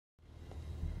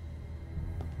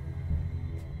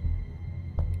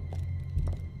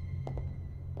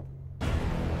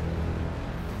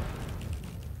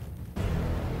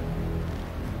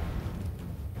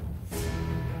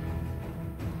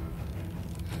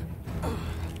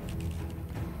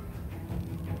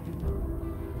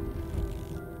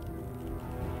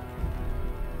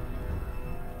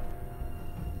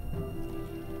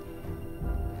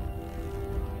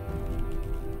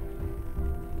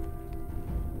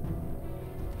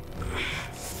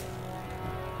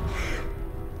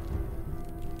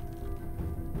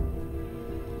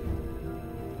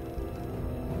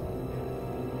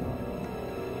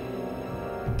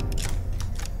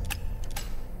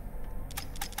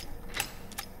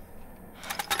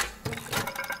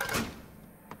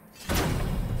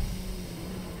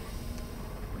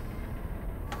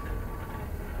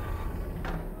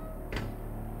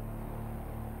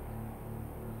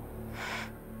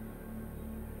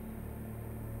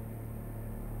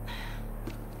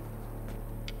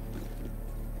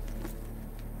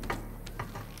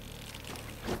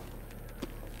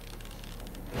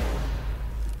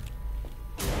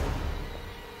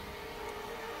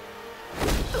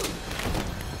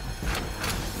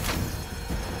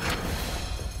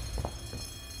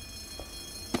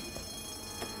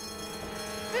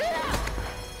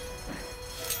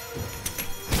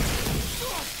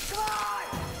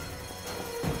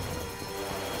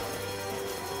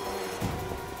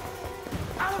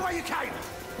the way you came!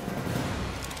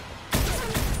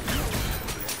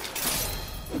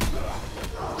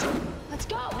 Let's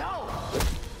go! No!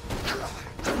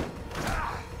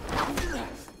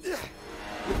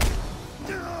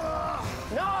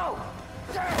 No!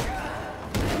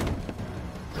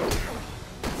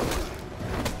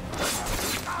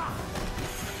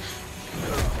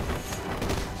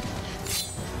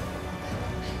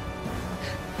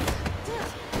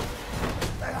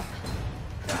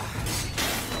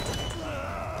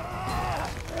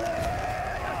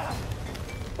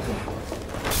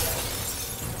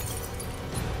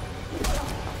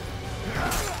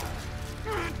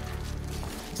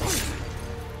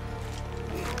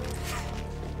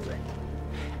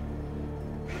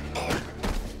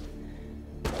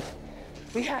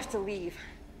 We have to leave.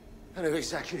 I know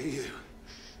exactly who you.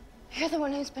 You're the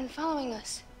one who's been following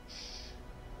us.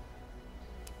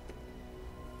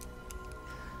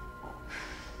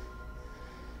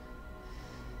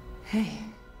 Hey.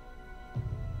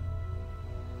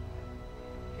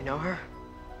 You know her?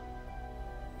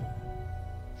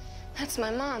 That's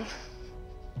my mom.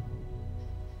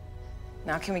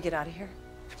 Now can we get out of here?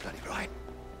 You're bloody right.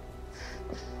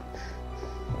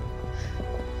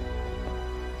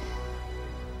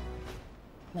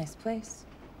 Nice place.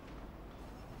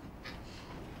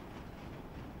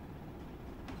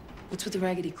 What's with the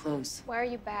raggedy clothes? Why are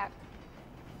you back?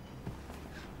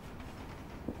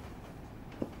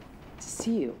 To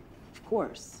see you, of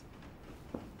course.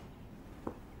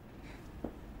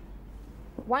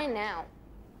 Why now?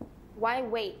 Why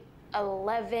wait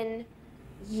 11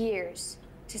 years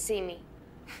to see me?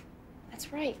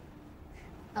 That's right.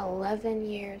 11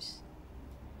 years.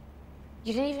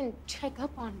 You didn't even check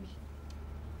up on me.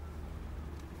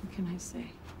 What can I say?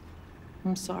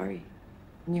 I'm sorry.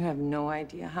 You have no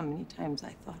idea how many times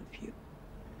I thought of you.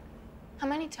 How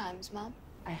many times, Mom?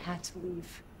 I had to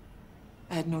leave.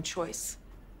 I had no choice.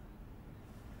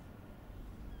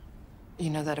 You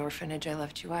know that orphanage I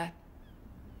left you at?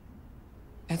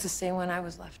 It's the same one I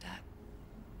was left at.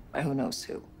 By who knows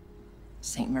who.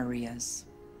 St. Maria's.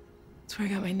 That's where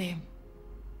I got my name.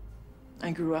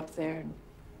 I grew up there and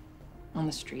on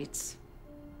the streets.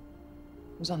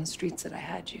 It was on the streets that I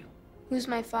had you. Who's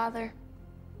my father?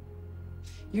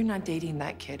 You're not dating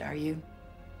that kid, are you?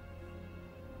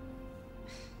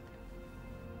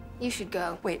 You should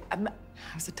go. Wait, I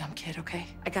was a dumb kid, okay?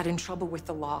 I got in trouble with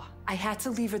the law. I had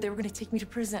to leave or they were gonna take me to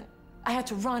prison. I had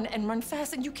to run and run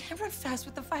fast, and you can't run fast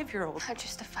with a 5-year-old. Not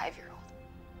just a 5-year-old.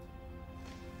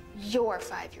 Your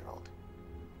 5-year-old.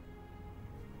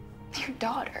 Your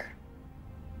daughter.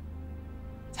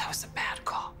 That was a bad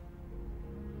call,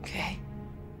 okay?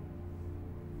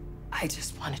 I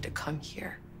just wanted to come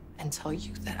here and tell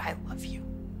you that I love you,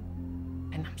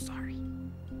 and I'm sorry.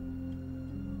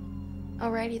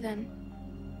 Alrighty then.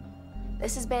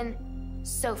 This has been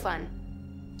so fun.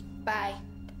 Bye.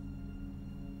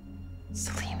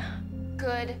 Selina.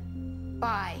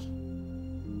 Goodbye.